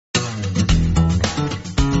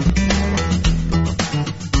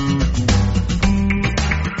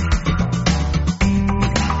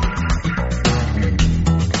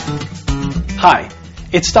Hi,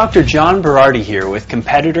 it's Dr. John Berardi here with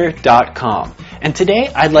Competitor.com, and today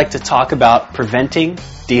I'd like to talk about preventing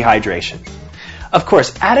dehydration. Of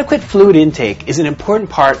course, adequate fluid intake is an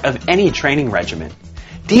important part of any training regimen.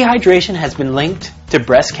 Dehydration has been linked to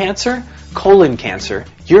breast cancer, colon cancer,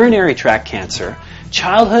 urinary tract cancer,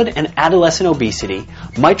 childhood and adolescent obesity,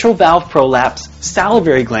 mitral valve prolapse,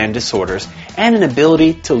 salivary gland disorders, and an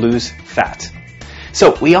ability to lose fat.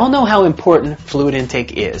 So we all know how important fluid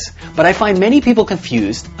intake is, but I find many people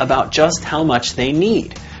confused about just how much they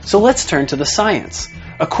need. So let's turn to the science.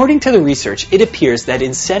 According to the research, it appears that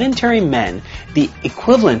in sedentary men, the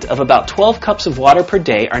equivalent of about 12 cups of water per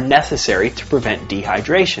day are necessary to prevent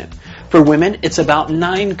dehydration. For women, it's about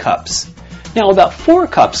 9 cups. Now, about 4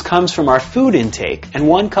 cups comes from our food intake, and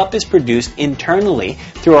 1 cup is produced internally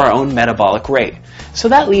through our own metabolic rate. So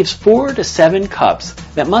that leaves 4 to 7 cups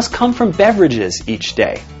that must come from beverages each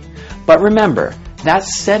day. But remember,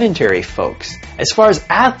 that's sedentary, folks. As far as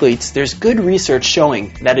athletes, there's good research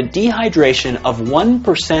showing that a dehydration of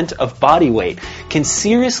 1% of body weight can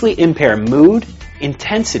seriously impair mood,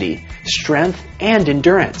 intensity, strength, and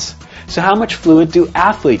endurance. So how much fluid do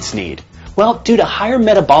athletes need? Well, due to higher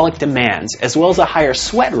metabolic demands as well as a higher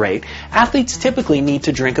sweat rate, athletes typically need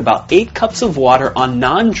to drink about 8 cups of water on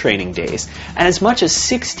non-training days and as much as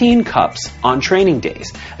 16 cups on training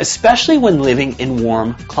days, especially when living in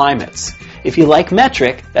warm climates. If you like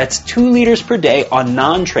metric, that's 2 liters per day on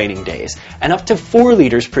non-training days and up to 4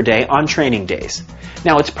 liters per day on training days.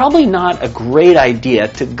 Now, it's probably not a great idea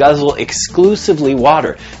to guzzle exclusively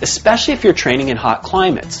water, especially if you're training in hot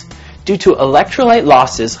climates. Due to electrolyte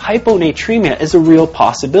losses, hyponatremia is a real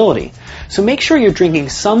possibility. So make sure you're drinking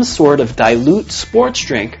some sort of dilute sports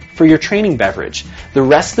drink for your training beverage. The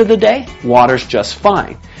rest of the day, water's just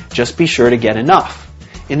fine. Just be sure to get enough.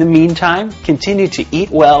 In the meantime, continue to eat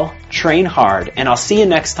well, train hard, and I'll see you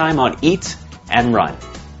next time on Eat and Run.